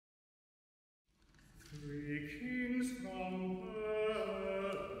A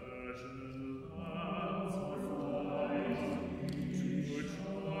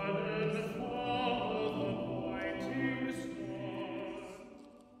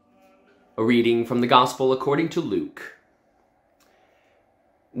reading from the Gospel according to Luke.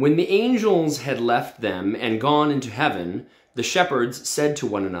 When the angels had left them and gone into heaven, the shepherds said to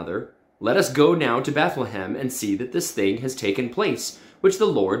one another, "Let us go now to Bethlehem and see that this thing has taken place, which the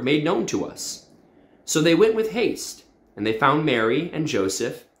Lord made known to us." So they went with haste, and they found Mary and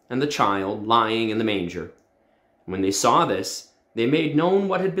Joseph and the child lying in the manger. When they saw this, they made known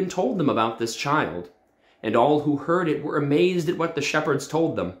what had been told them about this child, and all who heard it were amazed at what the shepherds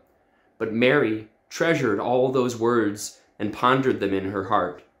told them. But Mary treasured all those words and pondered them in her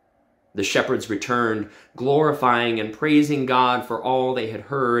heart. The shepherds returned, glorifying and praising God for all they had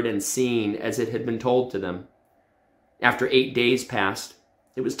heard and seen as it had been told to them. After 8 days passed,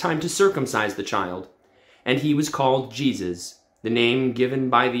 it was time to circumcise the child, and he was called Jesus, the name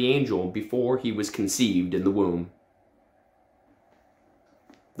given by the angel before he was conceived in the womb.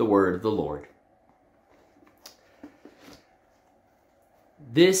 The word of the Lord.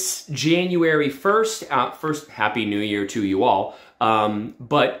 This January 1st, first Happy New Year to you all,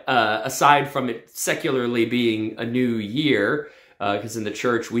 but aside from it secularly being a new year, because in the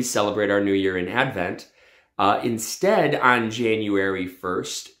church we celebrate our new year in Advent, instead on January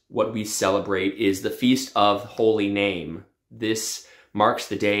 1st, what we celebrate is the Feast of Holy Name. This marks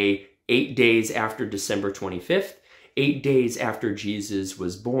the day 8 days after December 25th, 8 days after Jesus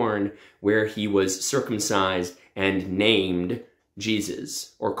was born, where he was circumcised and named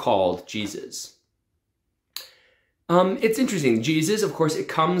Jesus, or called Jesus. It's interesting. Jesus, of course, it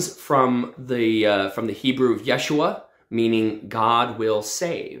comes from the Hebrew of Yeshua, meaning God will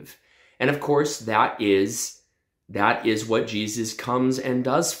save. And of course, that is what Jesus comes and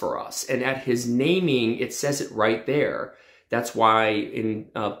does for us. And at his naming, it says it right there. That's why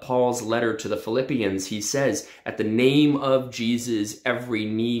in Paul's letter to the Philippians, he says, "At the name of Jesus, every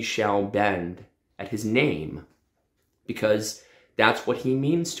knee shall bend." At his name. Because that's what he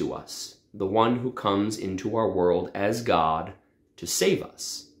means to us, the one who comes into our world as God to save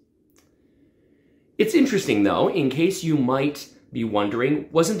us. It's interesting, though, in case you might be wondering,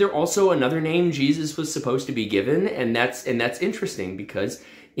 wasn't there also another name Jesus was supposed to be given? And that's interesting because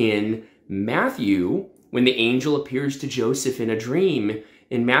in Matthew, when the angel appears to Joseph in a dream,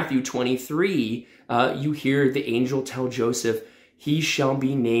 in Matthew 23, you hear the angel tell Joseph, "He shall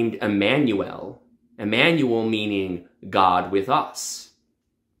be named Emmanuel." Emmanuel meaning God with us.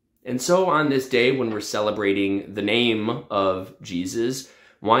 And so on this day when we're celebrating the name of Jesus,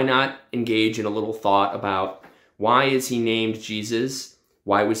 why not engage in a little thought about why is he named Jesus?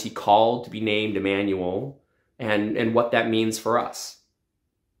 Why was he called to be named Emmanuel? And what that means for us.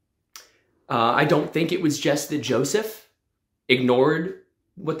 I don't think it was just that Joseph ignored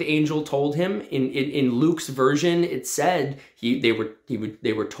what the angel told him. In Luke's version, it said they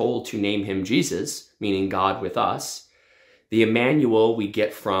were told to name him Jesus, meaning God with us. The Emmanuel we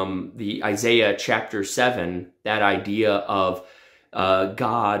get from the Isaiah chapter 7, that idea of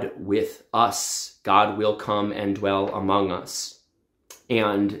God with us. God will come and dwell among us.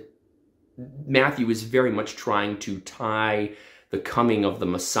 And Matthew is very much trying to tie the coming of the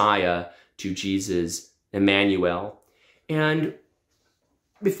Messiah to Jesus, Emmanuel. And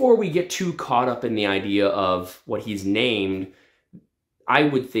before we get too caught up in the idea of what he's named, I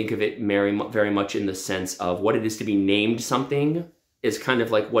would think of it very much in the sense of what it is to be named something is kind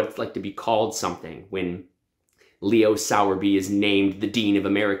of like what it's like to be called something. When Leo Sowerby is named the Dean of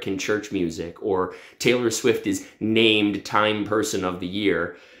American Church Music, or Taylor Swift is named Time Person of the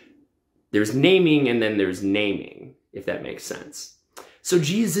Year. There's naming and then there's naming, if that makes sense. So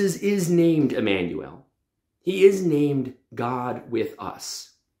Jesus is named Emmanuel. He is named God with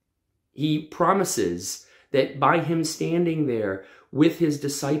us. He promises that by him standing there with his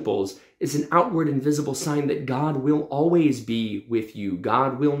disciples is an outward and visible sign that God will always be with you.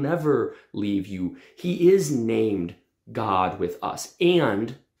 God will never leave you. He is named God with us.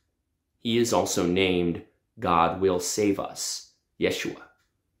 And he is also named God will save us. Yeshua,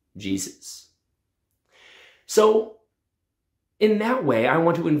 Jesus. So in that way, I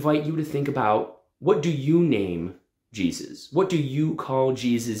want to invite you to think about, what do you name Jesus? What do you call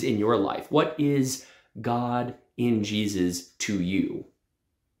Jesus in your life? What is God in Jesus to you?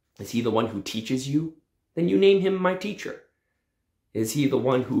 Is he the one who teaches you? Then you name him my teacher. Is he the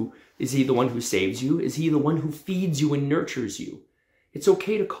one who saves you? Is he the one who feeds you and nurtures you? It's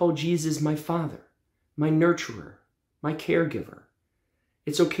okay to call Jesus my father, my nurturer, my caregiver.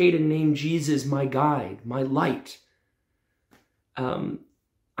 It's okay to name Jesus my guide, my light.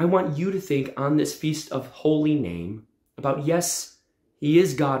 I want you to think on this Feast of Holy Name about, yes, he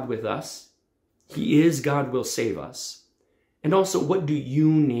is God with us. He is God will save us. And also, what do you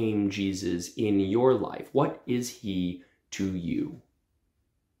name Jesus in your life? What is he to you?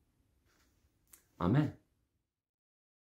 Amen.